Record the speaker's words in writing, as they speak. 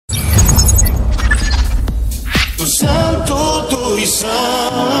Santo dos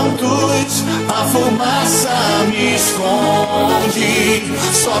santos, a fumaça me esconde,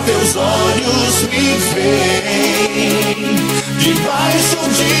 só teus olhos me veem. Debaixo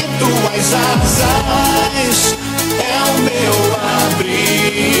de tuas asas é o meu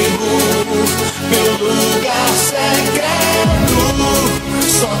abrigo, meu lugar secreto.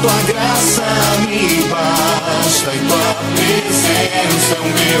 Só tua graça me basta e tua presença é o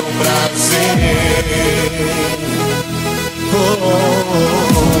meu prazer. Oh, oh,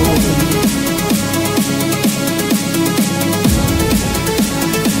 oh.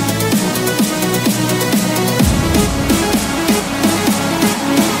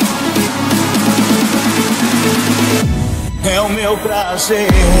 É o meu prazer.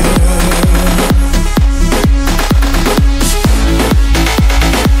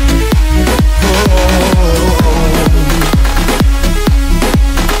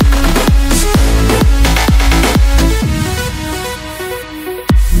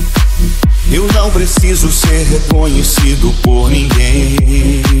 Eu não preciso ser reconhecido por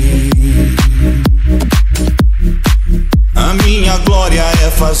ninguém. A minha glória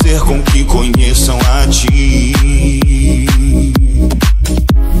é fazer com que conheçam a ti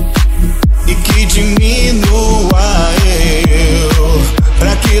e que diminua eu,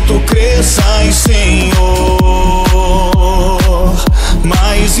 pra que tu cresças, Senhor,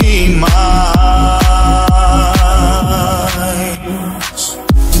 mais e mais.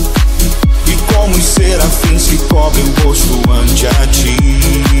 E como os serafins se cobrem o rosto ante a ti,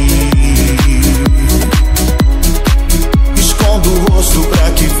 escondo o rosto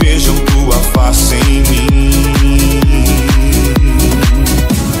pra que vejam tua face em mim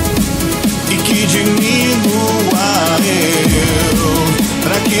e que diminua eu,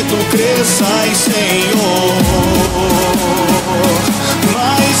 pra que tu cresças, Senhor,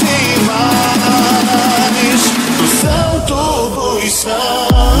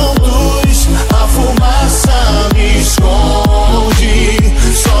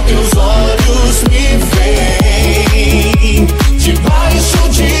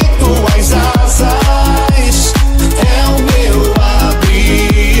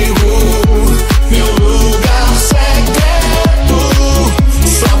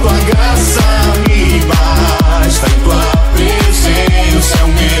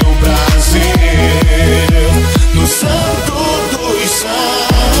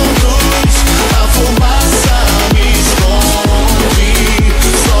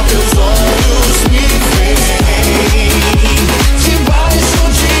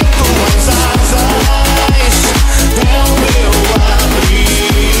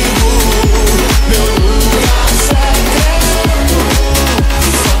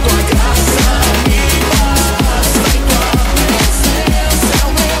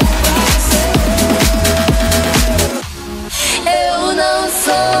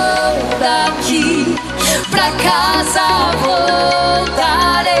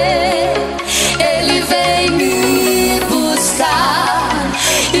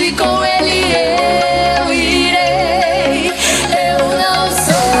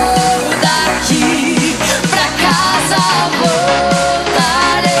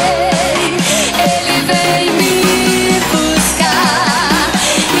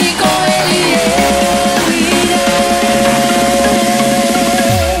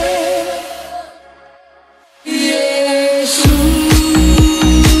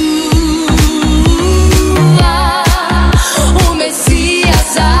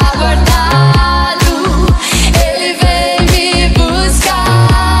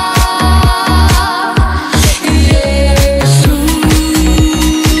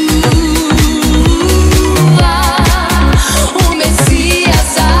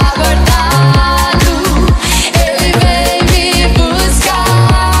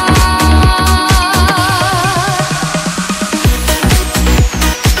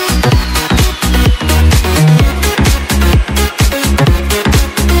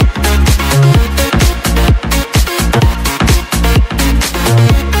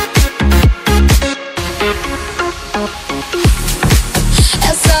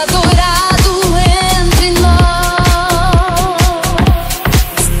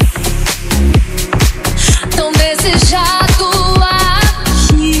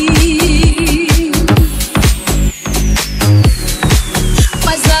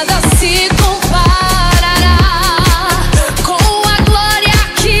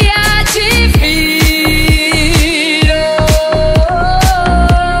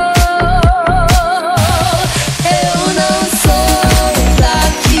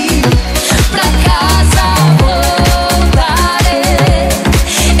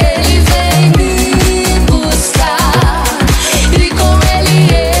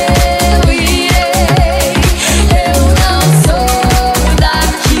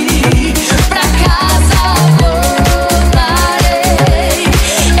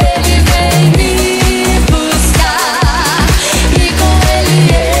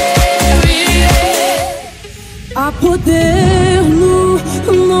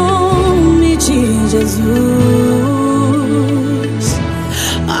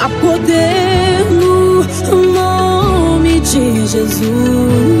 poder no nome de Jesus.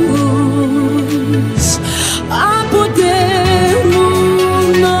 Há poder no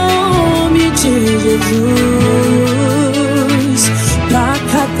nome de Jesus. Pra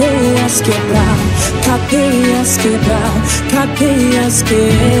cadeias quebrar, cadeias quebrar, cadeias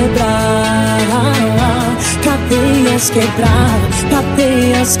quebrar, cadeias quebrar,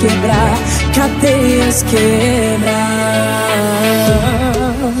 cadeias quebrar, cadeias quebrar.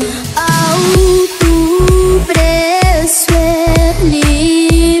 Alto preço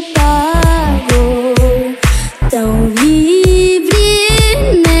ele pagou, tão livremente,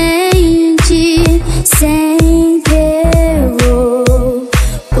 sem terror,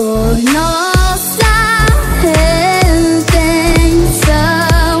 por nossa redenção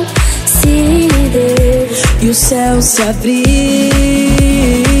se deu, e o céu se abriu.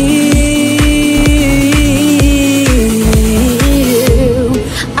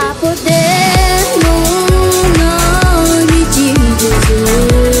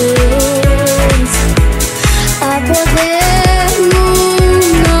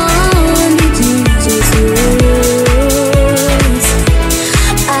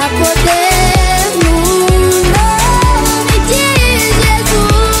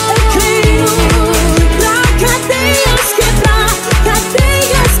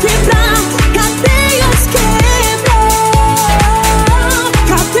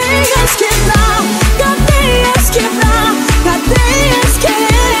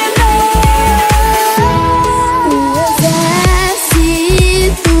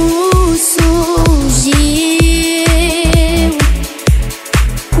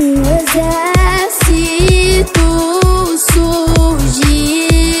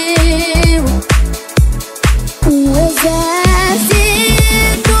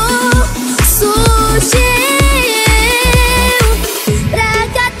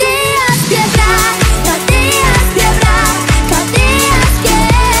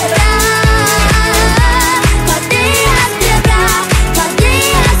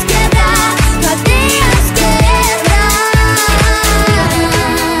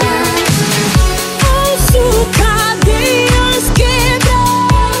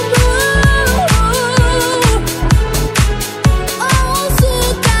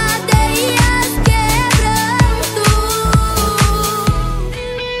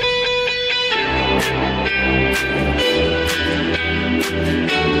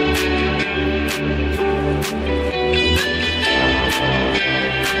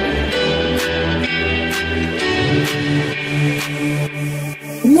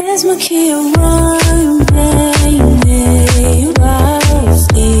 Mesmo que eu ande em meio ao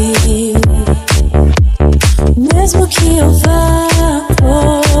fim, mesmo que eu vá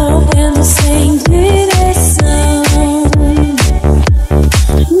correndo sem direção,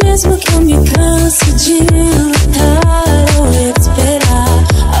 mesmo que eu me canse de lutar ou esperar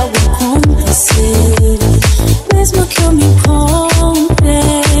algo acontecer, mesmo que eu me encontre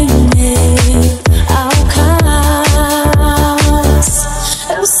em meio ao caos,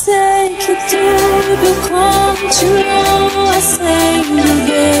 eu sei que tudo continua sem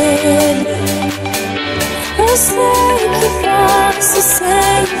viver. Eu sei que posso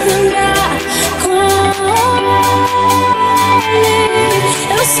sempre andar com Ele.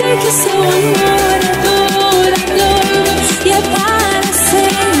 Eu sei que seu amor é duradouro e é para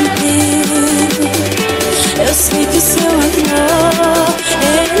sempre. Eu sei que seu amor,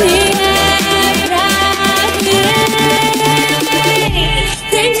 Ele é pra mim.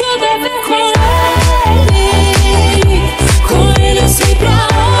 Tem tudo a ver com Ele. Com Ele eu sei pra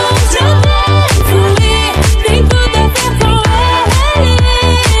onde eu devo ir. Tem tudo a ver com Ele.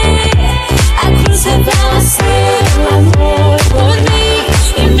 A cruz revela seu amor por mim.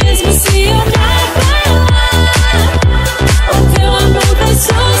 E mesmo se eu não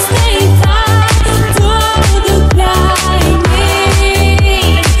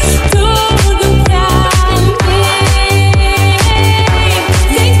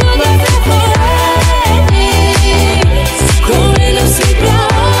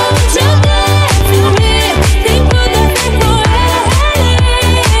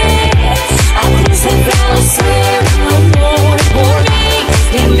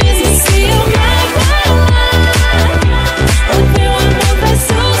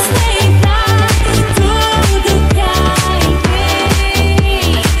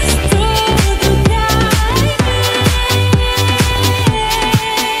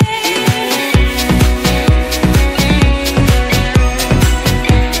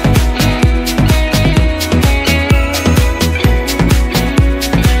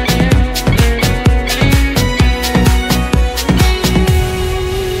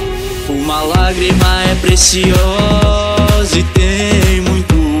Uma lágrima é preciosa e tem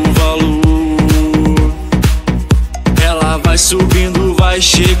muito valor. Ela vai subindo, vai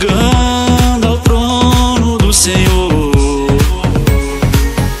chegando ao trono do Senhor.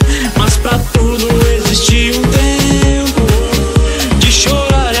 Mas pra tudo existe um tempo de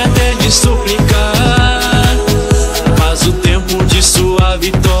chorar e até de suplicar. Mas o tempo de sua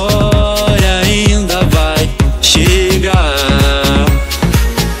vitória ainda vai chegar.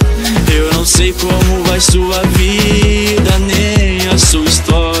 Eu não sei como vai sua vida, nem a sua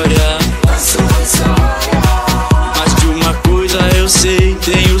história. Mas de uma coisa eu sei,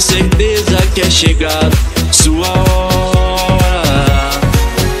 tenho certeza que é chegada sua hora.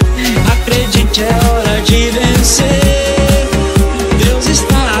 Acredite, é hora de vencer. Deus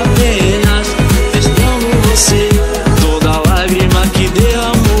está apenas testando você. Toda lágrima que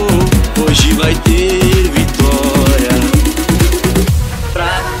derramou hoje vai ter vitória.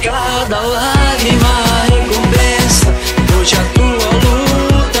 Pra cada lágrima a recompensa. Hoje a tua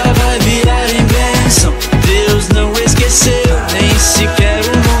luta vai virar em bênção. Deus não esqueceu nem sequer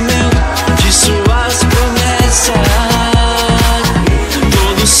um momento de suas promessas.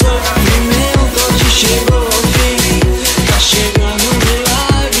 Todo sofrimento hoje chegou ao fim. Tá chegando um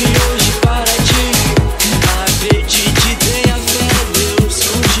milagre hoje para ti. Acredite, tenha fé, Deus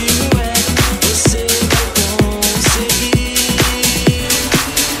contigo é. Você vai conseguir.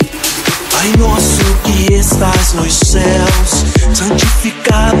 Pai nosso que estás nos céus,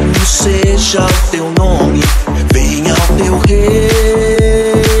 santificado seja o teu nome. Venha o teu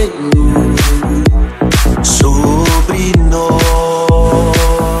reino sobre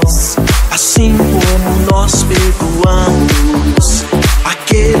nós, assim como nós perdoamos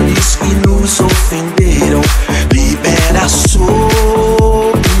aqueles que nos ofenderam. Libera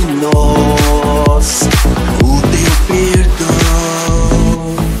sobre nós o teu perdão.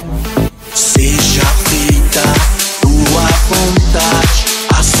 Seja feita tua vontade,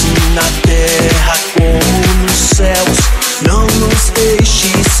 assim na terra como nos céus. Não nos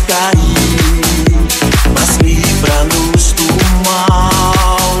deixes cair, mas livra-nos do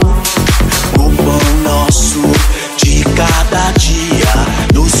mal. O pão nosso de cada dia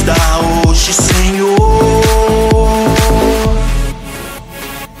nos dá hoje, Senhor.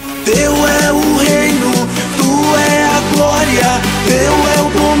 Teu é o reino, tu é a glória, teu é o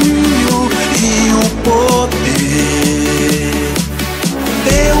domínio e o poder.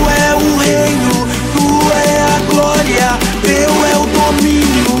 Teu é o reino, tu é a glória, teu é o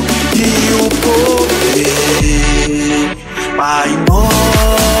domínio e o poder. Pai nosso,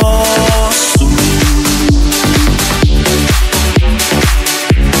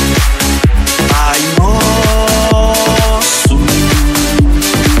 Pai nosso,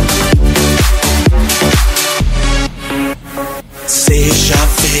 seja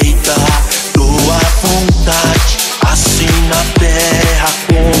feita tua vontade, assim na terra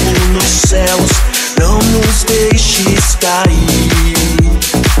como nos céus. Não nos deixes cair,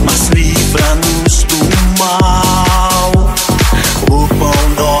 mas livra-nos do mal. O pão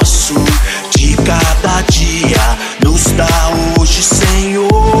nosso de cada dia nos dá hoje, Senhor.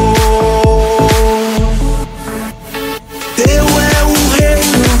 Teu é o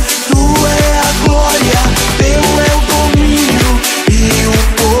reino, tu é a glória, teu é o domínio e o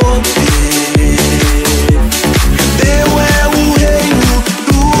poder. Teu é o reino,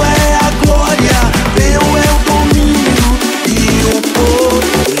 tu é a glória,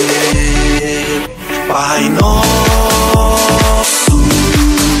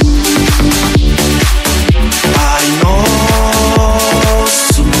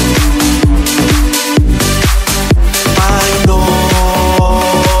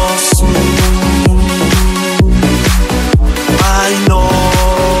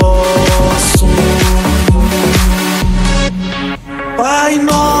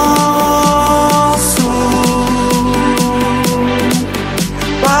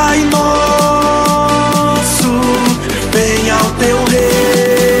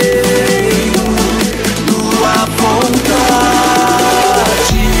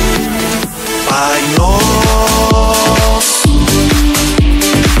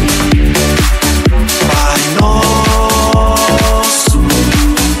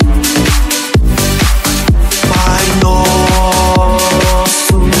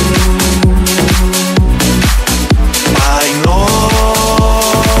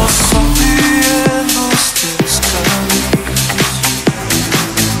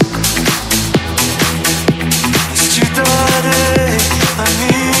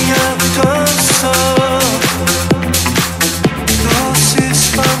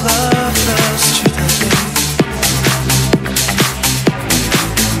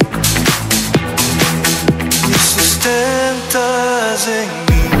 em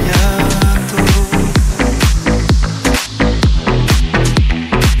minha dor.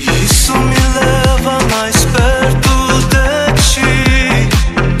 Isso me leva mais perto de ti,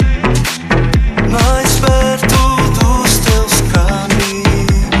 mais perto dos teus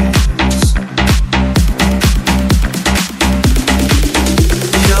caminhos.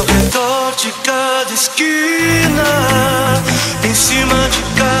 E ao redor de cada esquina, em cima de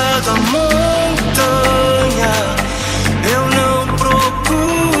cada montanha, eu não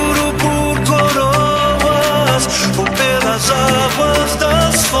procuro por coroas ou pelas águas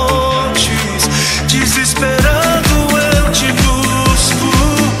das fontes. Desesperado eu te busco,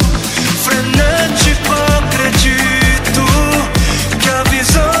 frenético acredito que a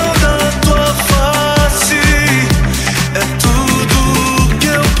visão da tua face é tudo que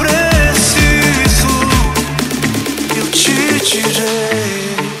eu preciso. Eu te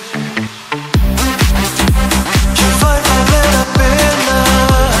direi que vai valer a pena,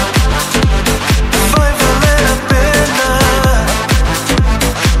 vai valer a pena,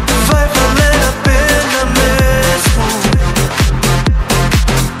 vai valer a pena mesmo.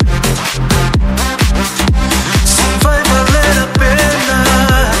 Sim, vai valer a pena,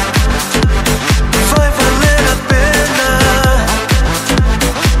 vai valer a pena,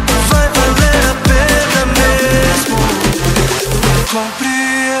 vai valer a pena mesmo.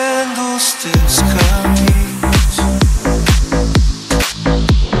 Compreendo os teus caminhos,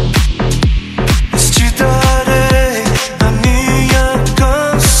 mas te darei a minha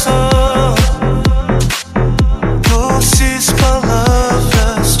canção. Doces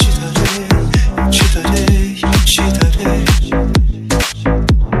palavras te darei, te darei, te darei.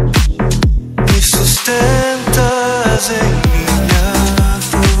 Me sustentas em minha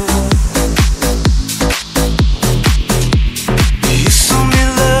dor. Isso me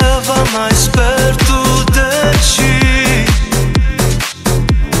leva mais perto de ti,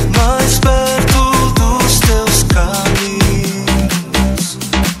 mais perto dos teus caminhos.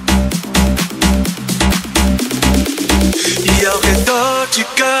 E ao redor de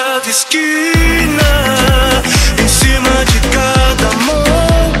cada esquina, em cima de cada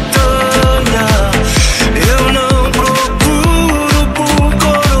montanha, eu não procuro por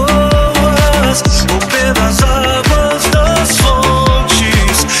coroas ou pelas águas das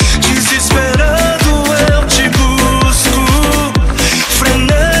fontes. Desesperado eu te busco,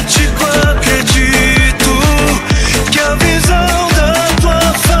 frenético acredito que a visão da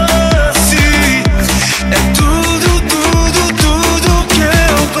tua face é tudo, tudo, tudo que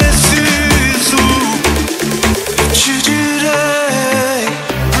eu preciso. Eu te direi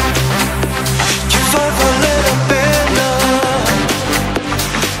que vai valer a pena,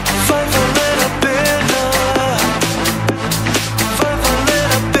 vai valer a pena, vai valer a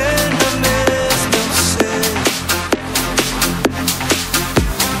pena mesmo, eu sei.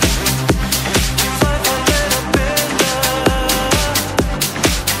 Que vai valer a pena, vai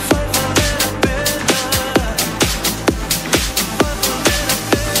valer a pena, vai valer a pena.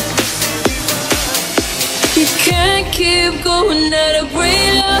 You can't keep going at a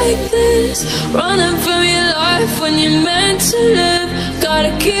rate like this, running from your life when you're meant to live.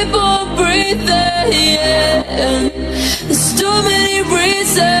 Gotta keep on breathing, yeah. There's too many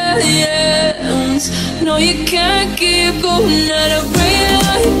reasons. No, you can't keep going at a rate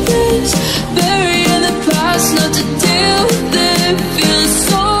like this, burying the past, not to deal with it. Feeling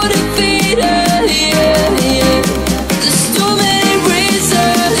so defeated, yeah, yeah. There's too many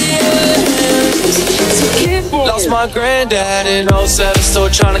reasons, yeah. So keep on. Lost my granddad in 07, still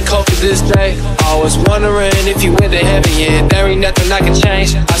trying to cope with this day. I was wondering if you went to heaven, yeah, there ain't nothing I can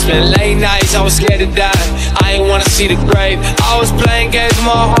change. I spent late nights, I was scared to die, I ain't wanna see the grave. I was playing games with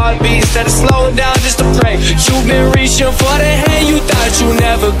my heartbeat instead of slowing down just to pray. You've been reaching for the hand you thought you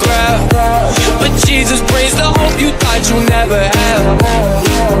never grab, but Jesus brings the hope you thought you never have.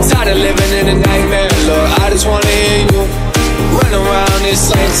 Tired of living in a nightmare, Lord, I just wanna hear you. Run around this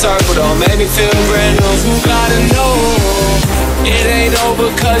same circle, don't make me feel brand new. You gotta know it ain't over,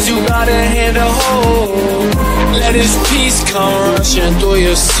 cause you got a hand to hold. Let his peace come rushing through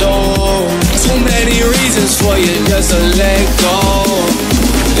your soul. Too many reasons for you just to let go.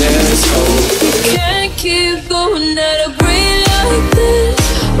 There's hope. Can't keep going at a rate like this,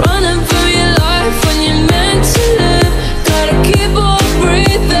 running from your life when you're meant to live. Gotta keep on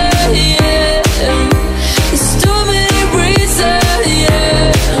breathing, yeah. There's too many reasons,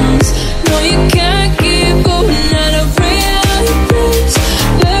 yeah. No, you can't keep going at a rate like this,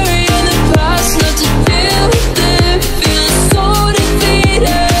 burying the past, not to deal with it. Feeling so defeated,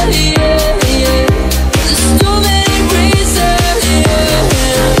 yeah, yeah. There's too many reasons, yeah.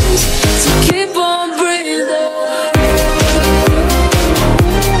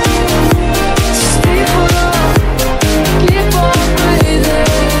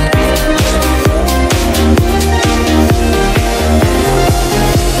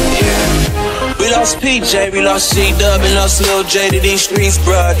 lost PJ, we lost C-Dub and lost Lil J to these streets,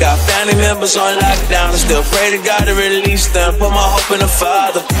 bruh. Got family members on lockdown and still pray to God to release them. Put my hope in the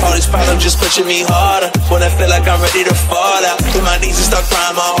Father. All these problems just pushing me harder. When I feel like I'm ready to fall out, hit my knees and start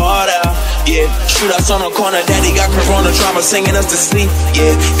crying my heart out. Yeah, shootouts on the corner, daddy got corona trauma singing us to sleep.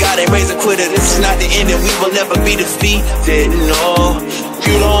 Yeah, God ain't raised a quitter, this is not the end and we will never be defeated, no.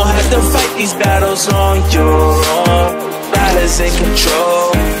 You don't have to fight these battles on your own. God is in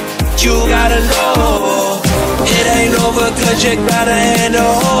control. You gotta know it ain't over cause you gotta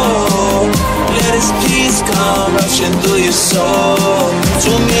handle. Let his peace come rushing through your soul.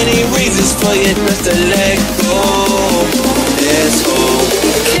 Too many reasons for you just to let go. Let's go.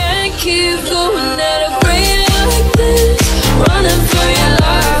 Can't keep going at a rate like this. Running for your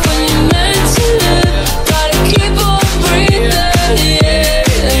life when you're meant to live. Gotta keep on breathing,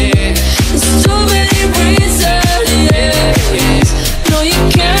 yeah. There's too many reasons, yeah. No, you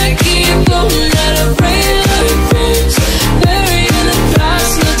can't keep going at a rate like this. Buried in the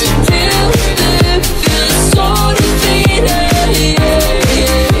past, not to deal with it. Feeling so defeated,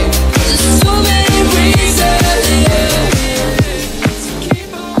 yeah. There's too many reasons, yeah.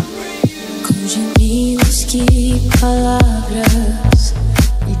 Keep on breathing. Com gemidos que palavras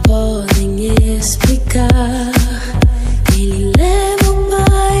não podem explicar. Ele leva o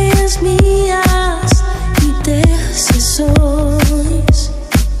Pai as minhas intercessões.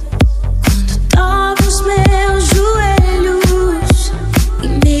 Quando dobro os meus joelhos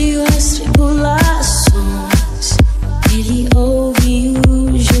em meio às tribulações, Ele ouve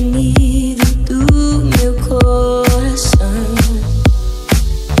o gemido do meu coração.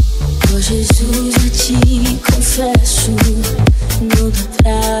 Oh Jesus, a Ti confesso, não dá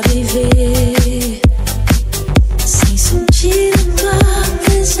pra viver sem sentir a Tua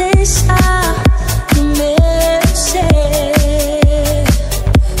presença no meu ser.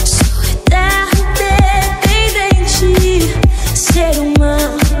 Sou eterno dependente, ser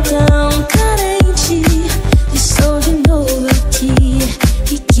humano tão carente. Estou de novo aqui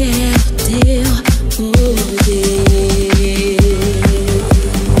e quero Teu poder.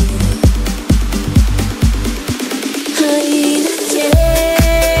 Ainda que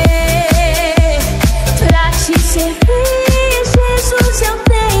pra Te servir, Jesus, eu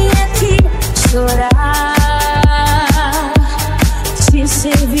tenha que chorar. Te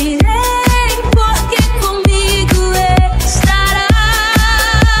servirei porque comigo estarás.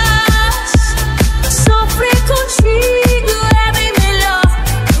 Sofrer contigo é bem melhor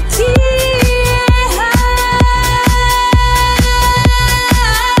do que errar.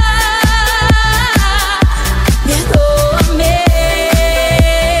 Perdoa-me,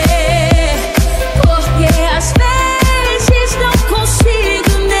 porque às vezes não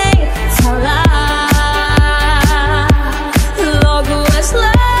consigo nem falar. Logo as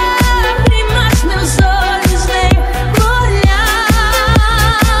lágrimas meus olhos vêm molhar,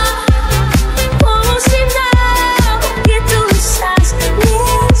 como um sinal que Tu estás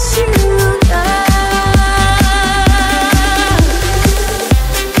neste lugar.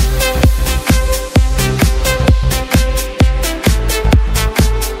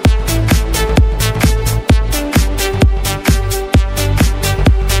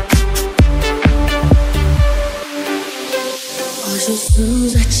 Oh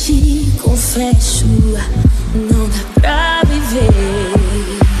Jesus, a Ti confesso, não dá pra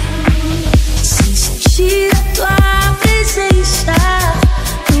viver sem sentir a Tua presença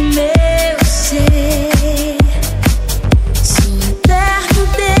no meu ser. Sou eterno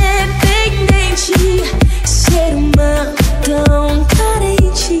dependente, ser humano tão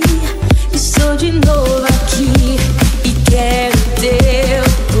carente. Estou de novo aqui e quero Teu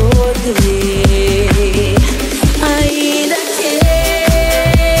poder. Ainda que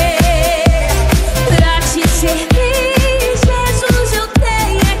pra Te servir, Jesus, eu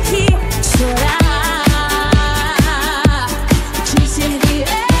tenha que chorar. Te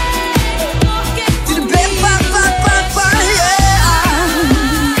servirei porque comigo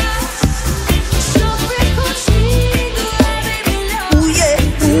sofrer contigo é bem melhor.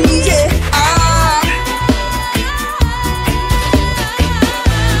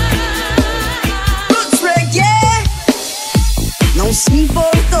 Não se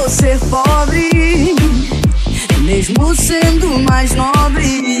importou ser pobre, mesmo sendo mais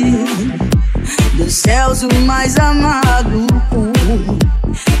nobre. Dos céus o mais amado,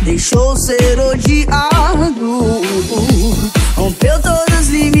 deixou ser odiado. Rompeu todos os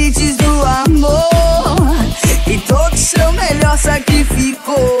limites do amor e todo seu melhor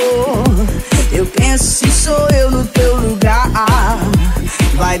sacrificou. Eu penso se sou eu no teu lugar,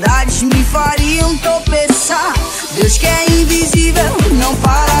 vaidades me fariam tropeçar. Deus que é invisível não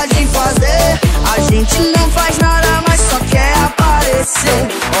para de fazer. A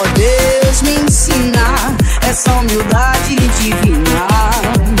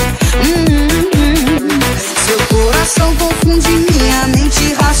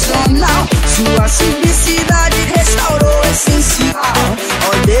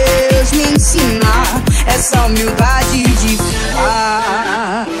humildade de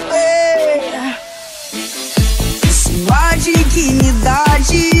ficar. Sua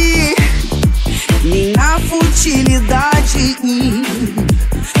dignidade, nem na futilidade,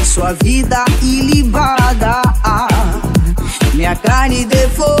 sua vida ilibada, minha carne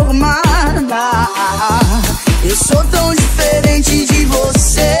deformada. Eu sou tão diferente de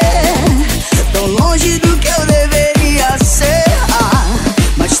você, tão longe do que eu deveria ser,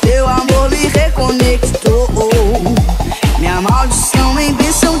 mas teu amor me reconectou, minha maldição em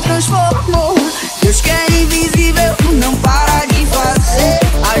bênção transformou. Deus que é invisível não para de fazer,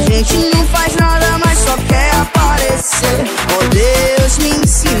 a gente não faz nada, mas só quer aparecer. Oh Deus, me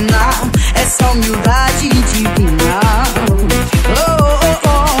ensina essa humildade divina. Oh, oh,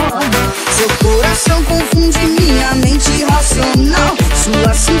 oh. Seu coração confunde minha mente racional,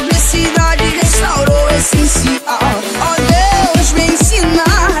 sua simplicidade restaurou o essencial. Oh Deus, me ensina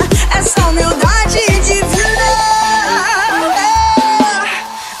essa humildade divina.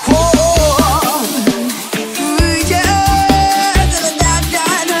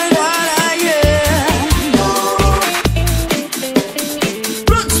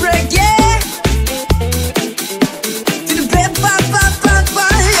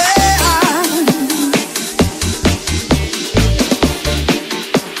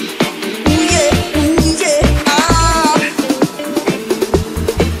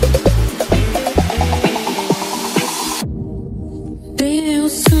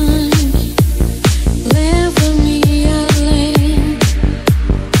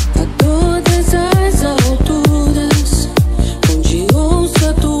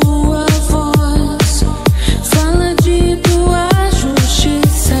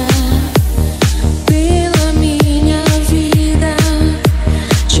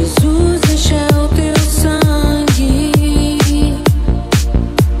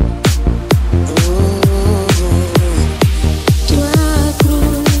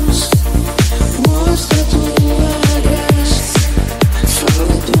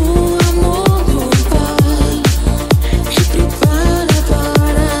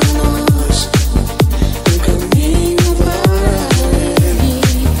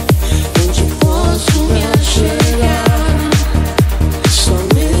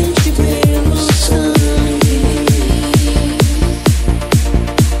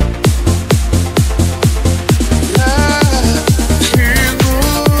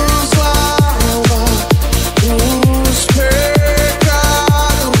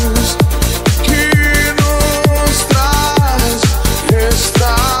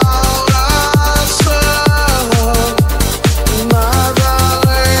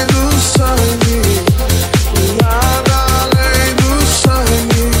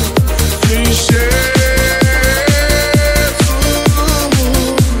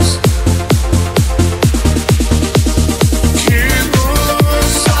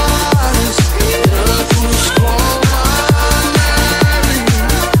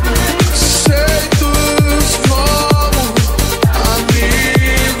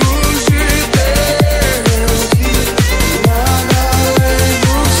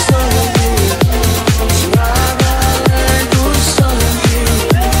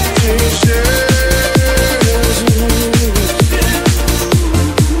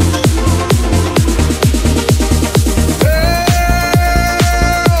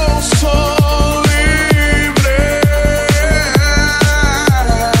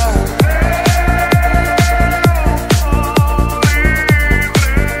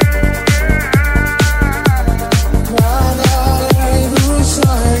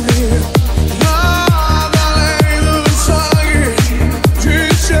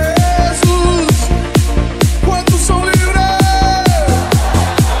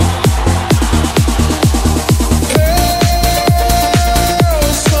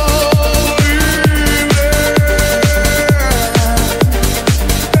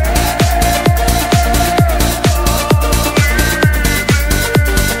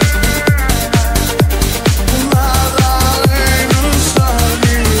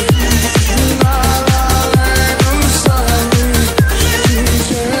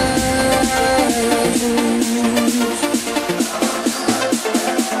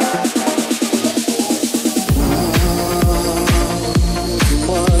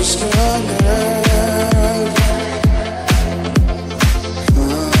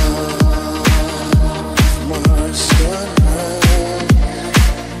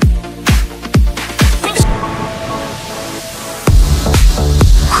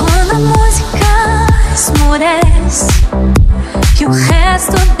 esmorece, que o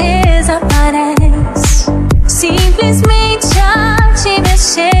resto desaparece. Simplesmente a te ver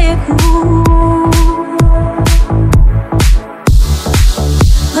chego.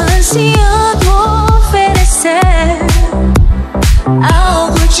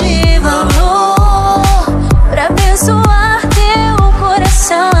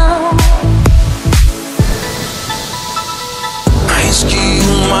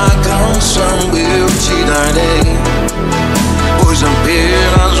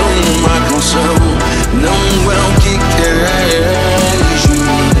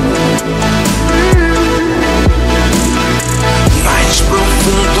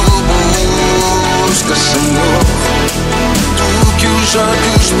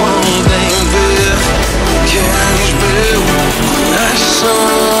 queres meu coração.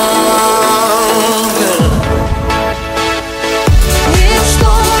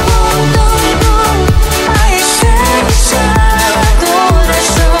 Estou voltando à essência do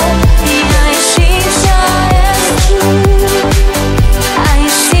coração, e a essência és tu. A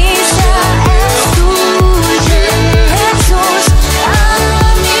essência és tu, Jesus.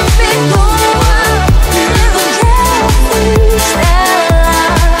 Me perdoa pelo que eu fiz dela.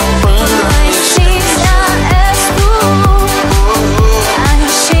 A essência és tu. A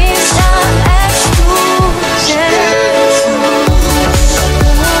essência és tu, Jesus.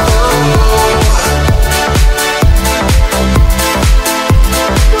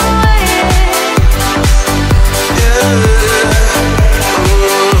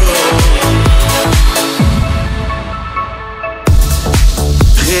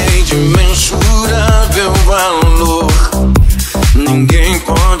 Rei de imensurável valor, ninguém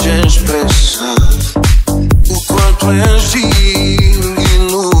pode expressar o quanto és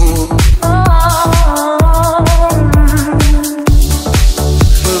digno.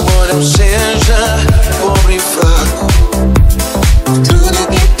 Embora eu seja pobre e fraco, tudo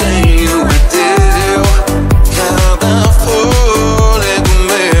que tenho é teu, cada fôlego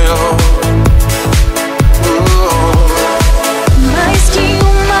meu. Mais que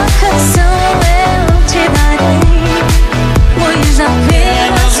uma canção eu te darei, pois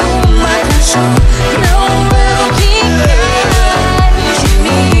apenas uma canção não é o que queres de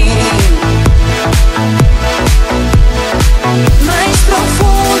mim. Mais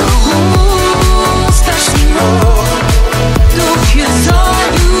profundo busca, Senhor, do que os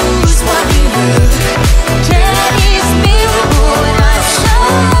olhos podem ver. Queres meu coração.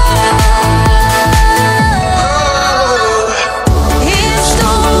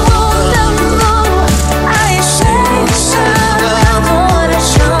 Estou voltando à essência do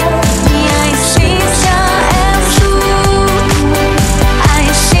coração, e a essência és tu. A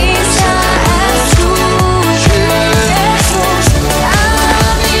essência és tu, Jesus.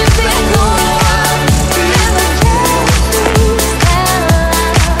 Me perdoa pelo que eu fiz dela.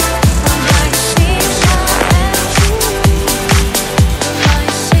 A essência és tu. A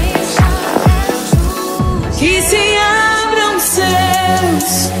essência és tu. Que se abram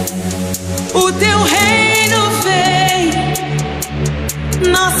céus, o teu reino vem,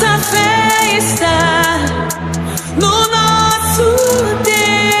 nossa fé está no nosso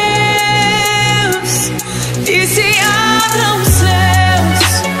Deus. Que se abram céus,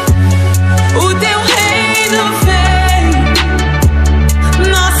 o teu reino vem,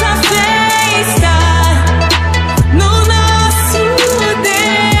 nossa fé está no nosso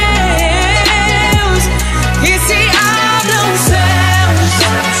Deus. Que se abram céus,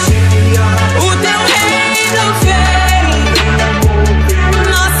 o teu reino vem,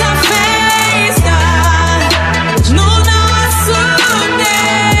 nossa fé está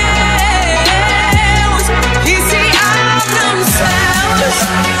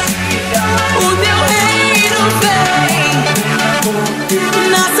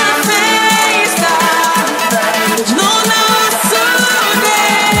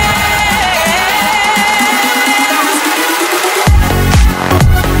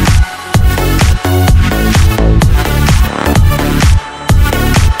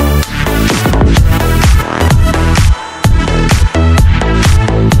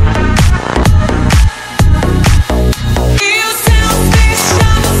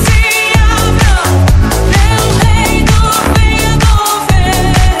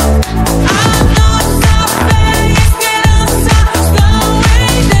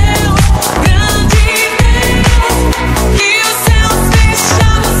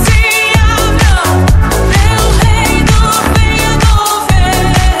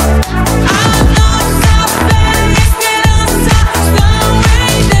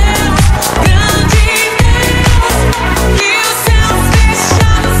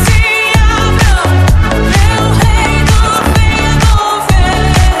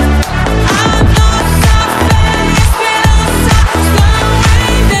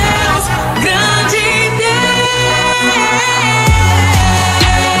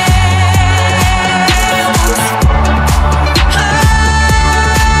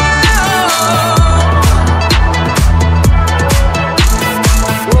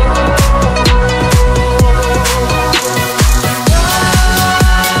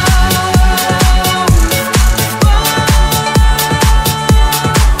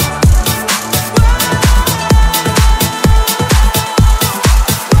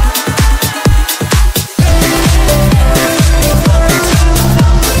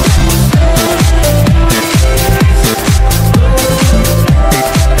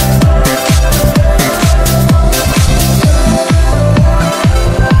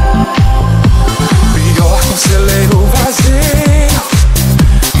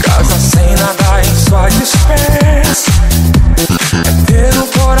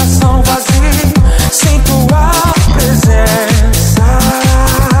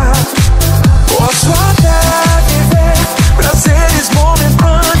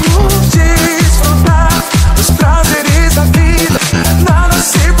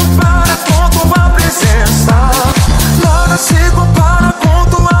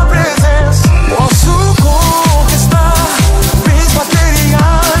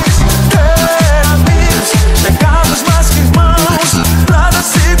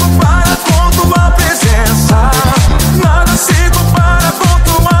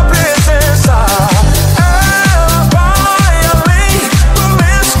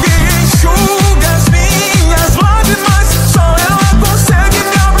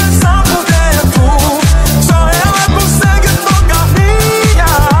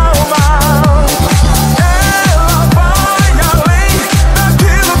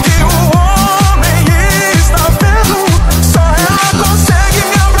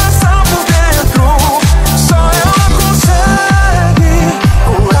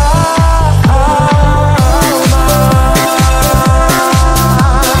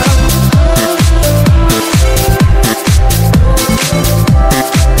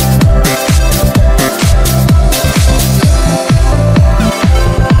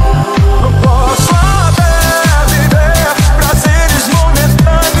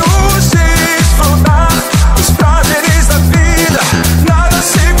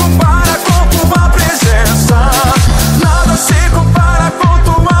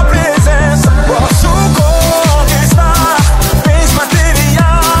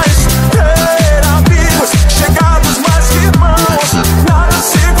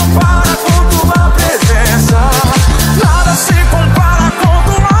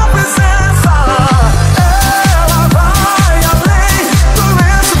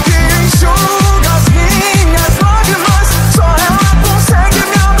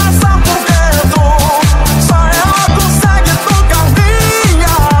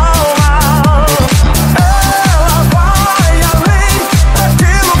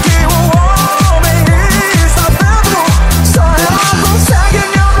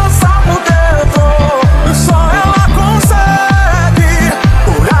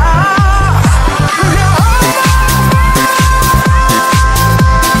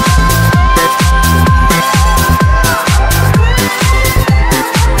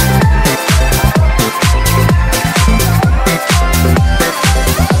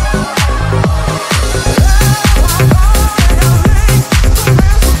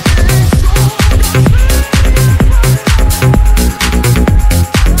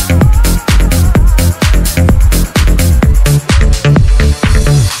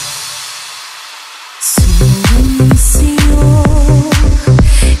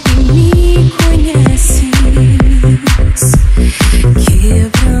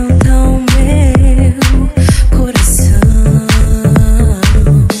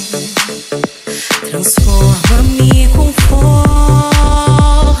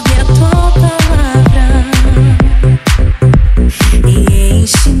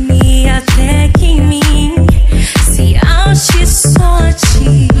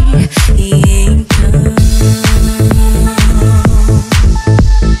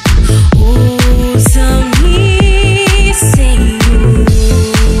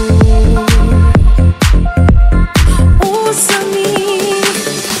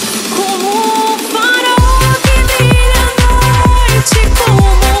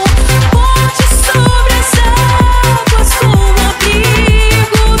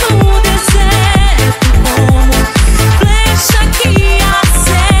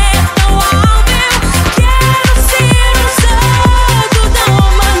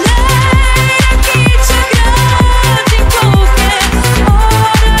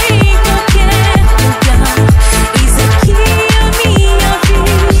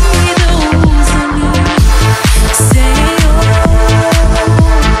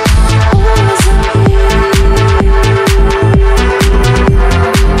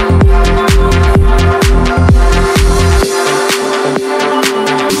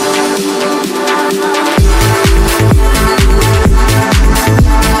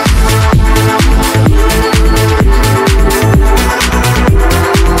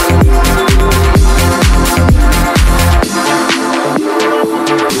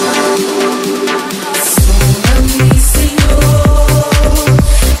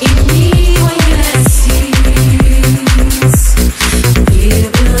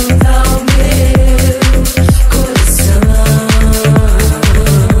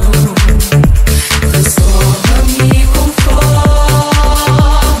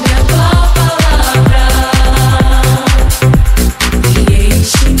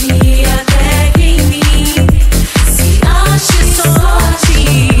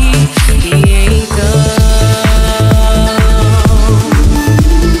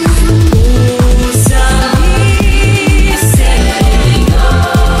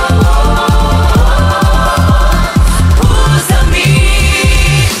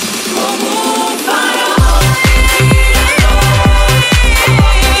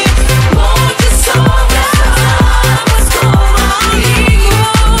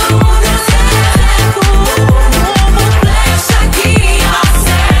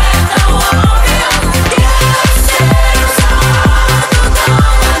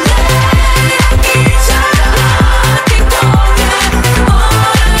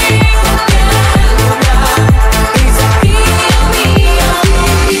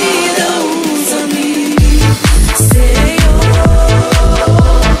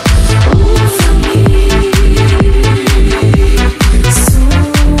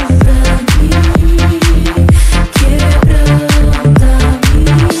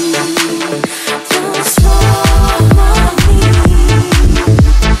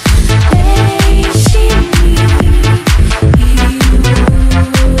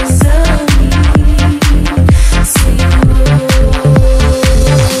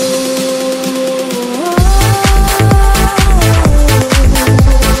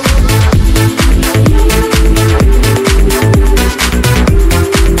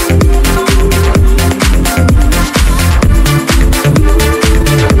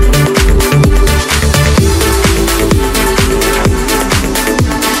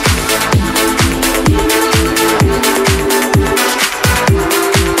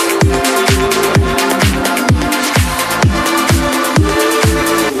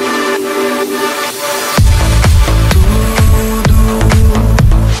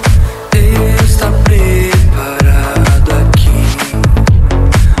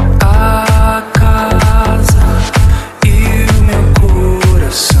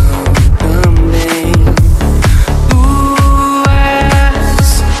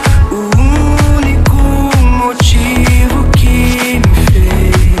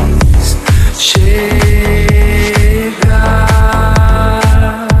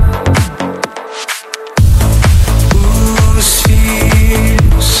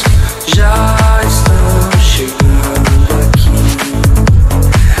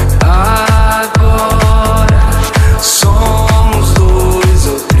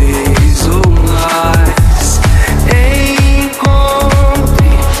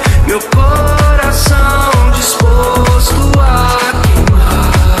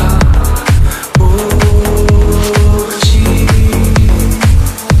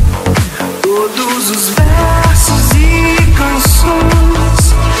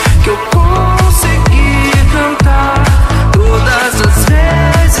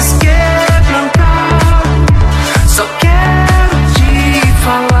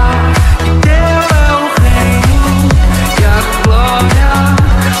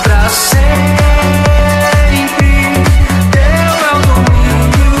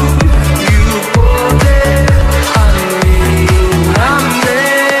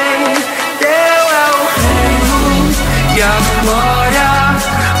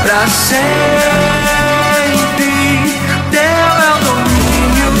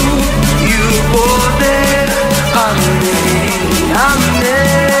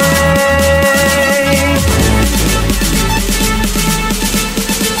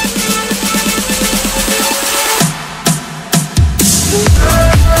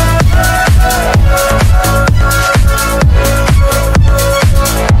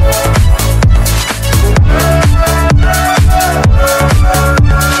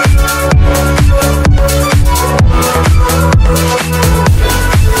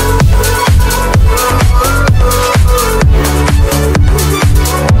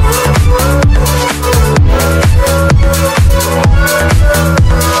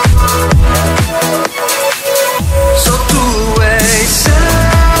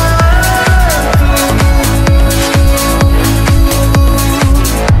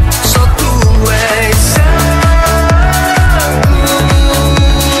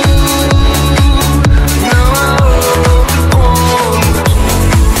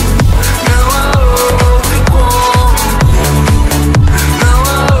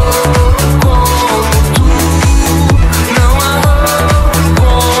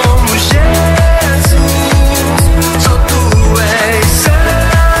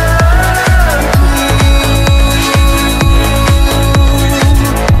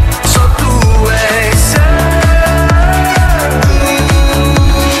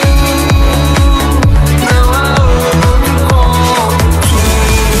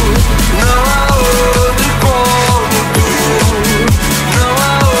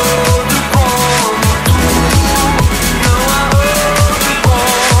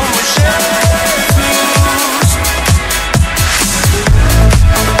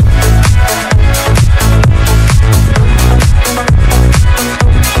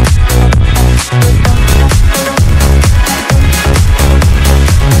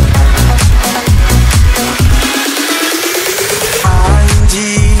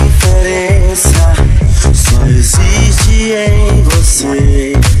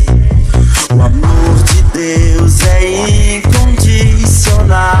você. O amor de Deus é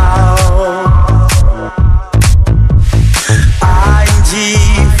incondicional. A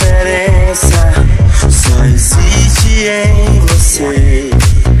indiferença só existe em você.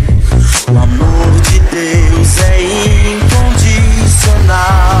 O amor de Deus é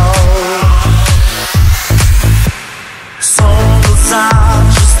incondicional. Somos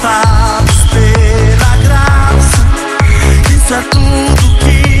ajustados pela graça. Isso é tudo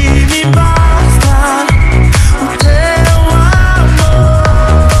que me basta. O teu amor.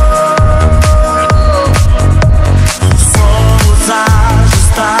 Somos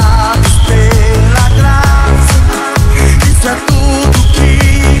ajustados pela graça. Isso é tudo que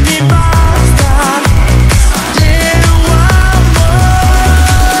me basta. Teu amor.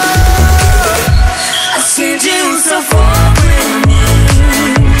 Acende o seu fogo em mim.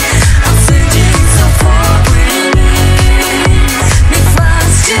 Acende o seu fogo em mim. Me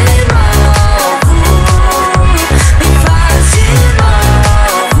faz de novo. Me faz de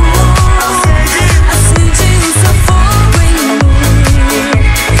novo. Acende o seu fogo em mim.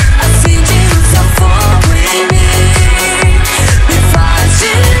 Acende o seu fogo em mim. Me faz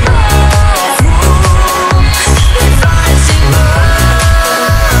de novo. Me faz de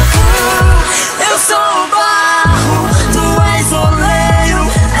novo. Eu sou o barro, tu és oleiro,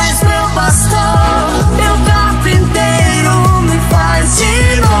 és meu pastor, meu carpinteiro. Me faz de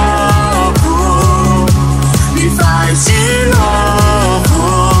novo, me faz de novo.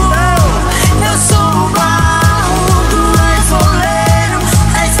 Eu sou o barro, tu és oleiro,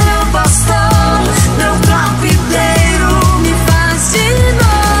 és meu pastor, meu carpinteiro. Me faz de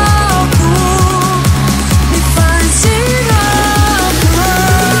novo, me faz de novo.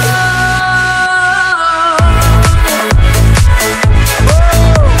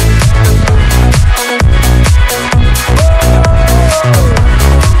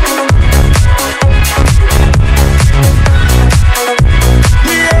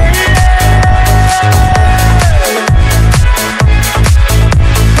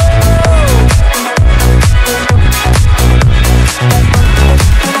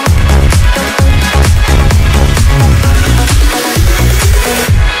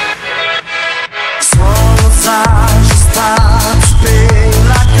 Somos ajustados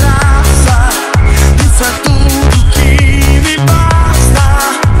pela graça. Isso é tudo que me basta.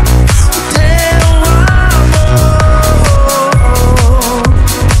 O teu amor.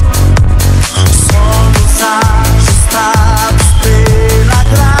 Somos ajustados pela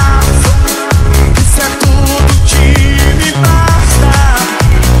graça. Isso é tudo que me basta.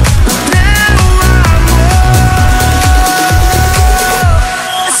 O teu amor.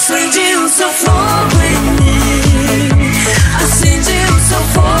 Acende o seu fogo em mim. Acende o seu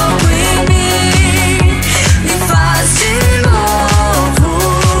fogo em mim. Me faz de novo.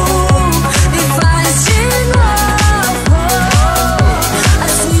 Me faz de novo.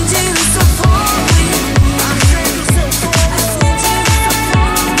 Acende o seu fogo em mim. Acende o seu fogo em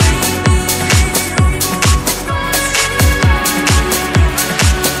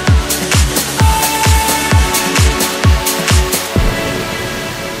mim.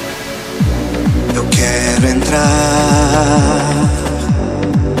 Eu quero entrar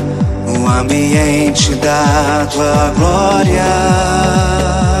no ambiente da tua glória.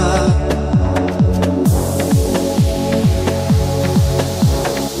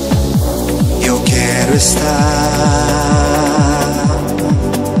 Eu quero estar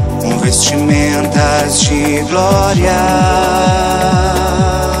com vestimentas de glória.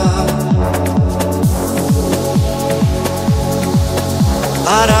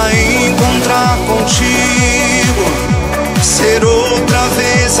 Para encontrar contigo, ser outra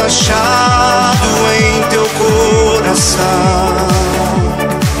vez achado em teu coração.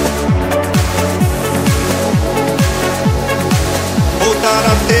 Voltar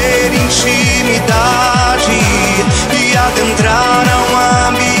a ter intimidade e adentrar a um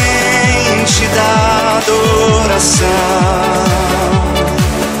ambiente da adoração.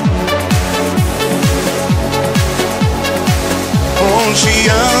 Onde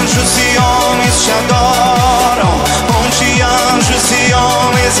anjos e homens te adoram, onde anjos e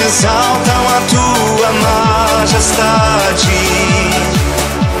homens exaltam a tua majestade.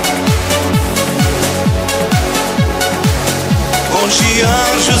 Onde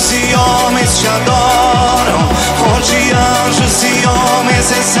anjos e homens te adoram, onde anjos e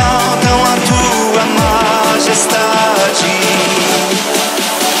homens exaltam a tua majestade.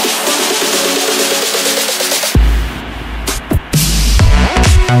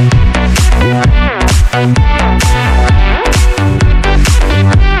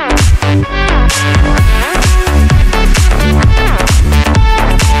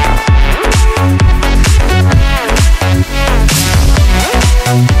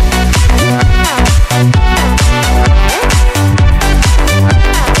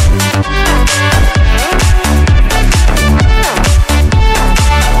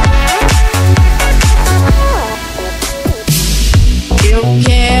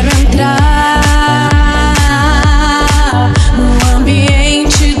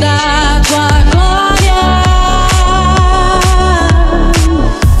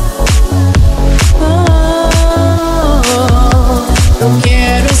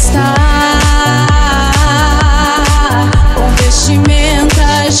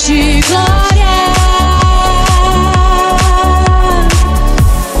 cheias de glória.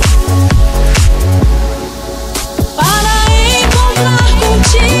 Para encontrar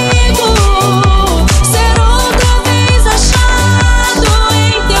contigo, ser outra vez achado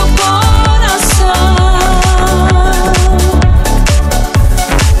em teu coração.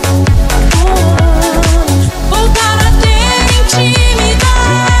 Voltar a ter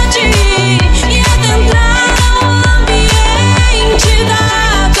intimidade e adentrar no ambiente da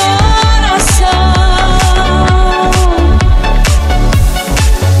adoração.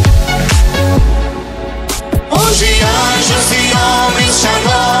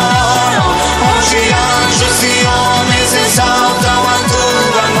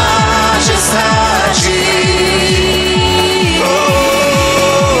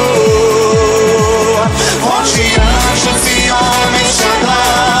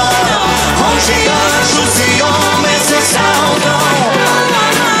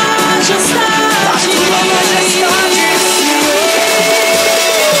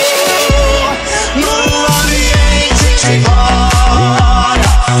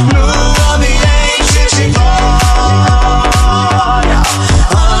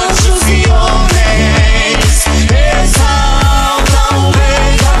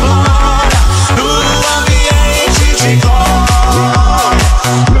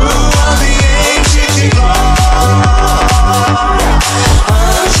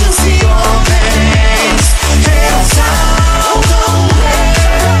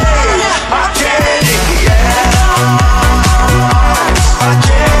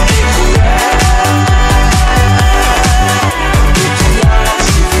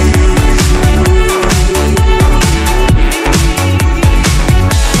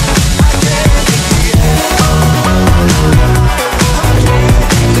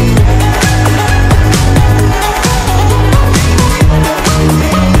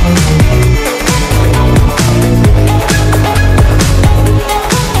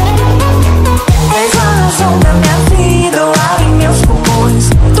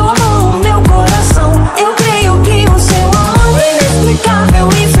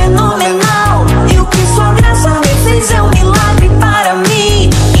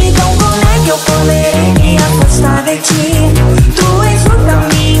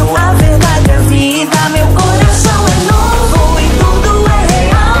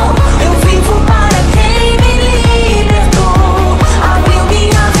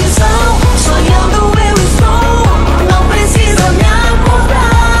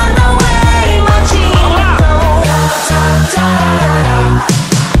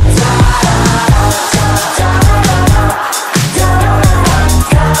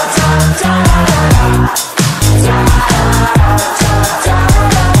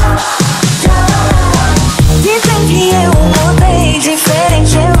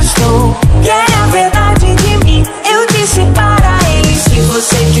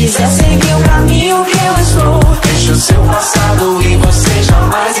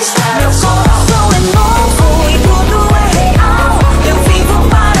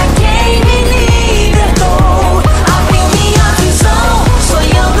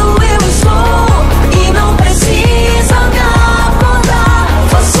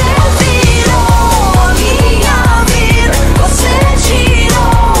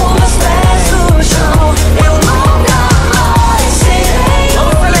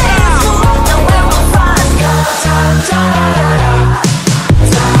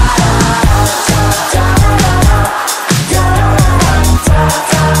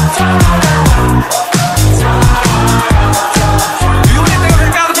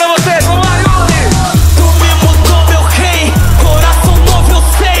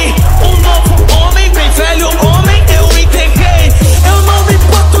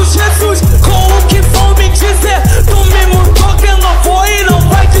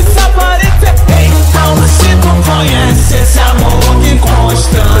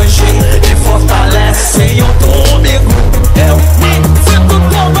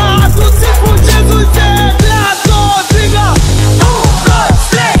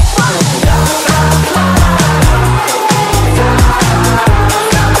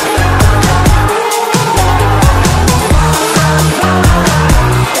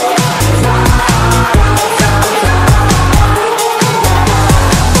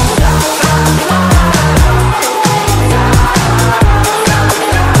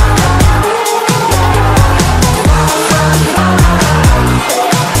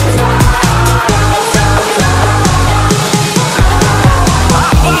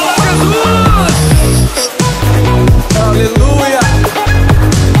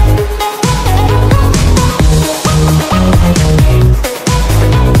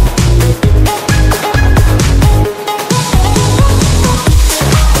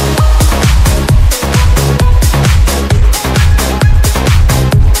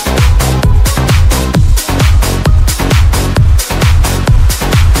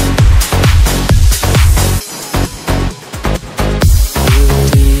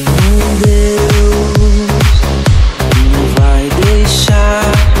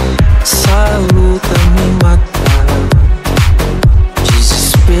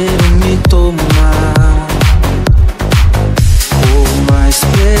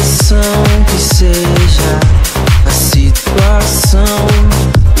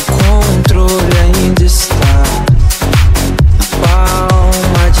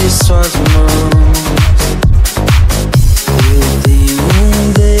 de suas mãos. Eu tenho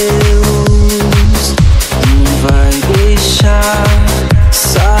um Deus que não vai deixar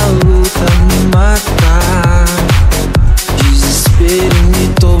essa luta me matar, desespero me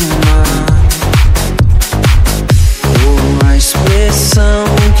tomar. Por mais pressão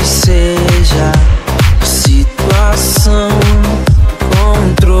que seja a situação,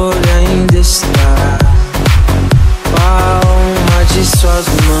 controle ainda está. Palma de suas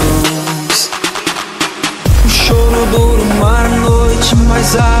mãos. O choro dura uma noite,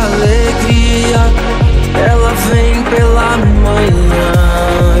 mas a alegria ela vem pela manhã.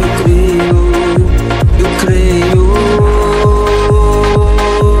 Eu creio.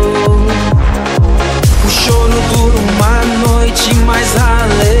 O choro dura uma noite, mas a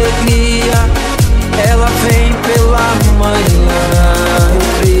alegria ela vem pela manhã.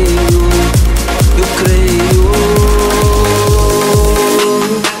 Eu creio.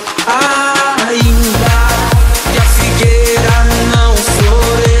 Ainda que a figueira não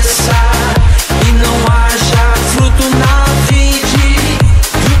floresça e não haja fruto na vide,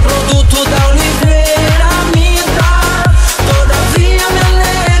 e o produto da oliveira minta, todavia me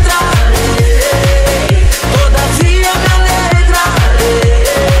alegrarei, todavia me alegrarei,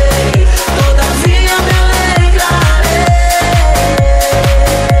 todavia me alegrarei.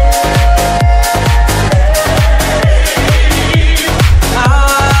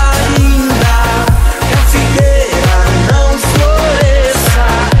 Ainda que a figueira não floresça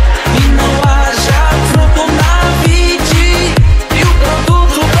e não haja fruto na vide, e o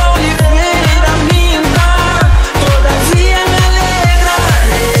produto da oliveira minta, todavia me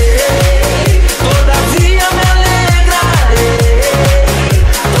alegrarei, todavia me alegrarei,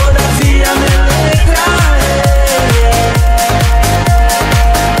 todavia me alegrarei.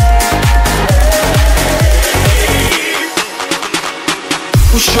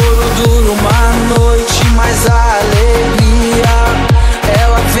 O choro dura uma noite, mas a alegria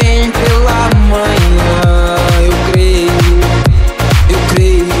ela vem pela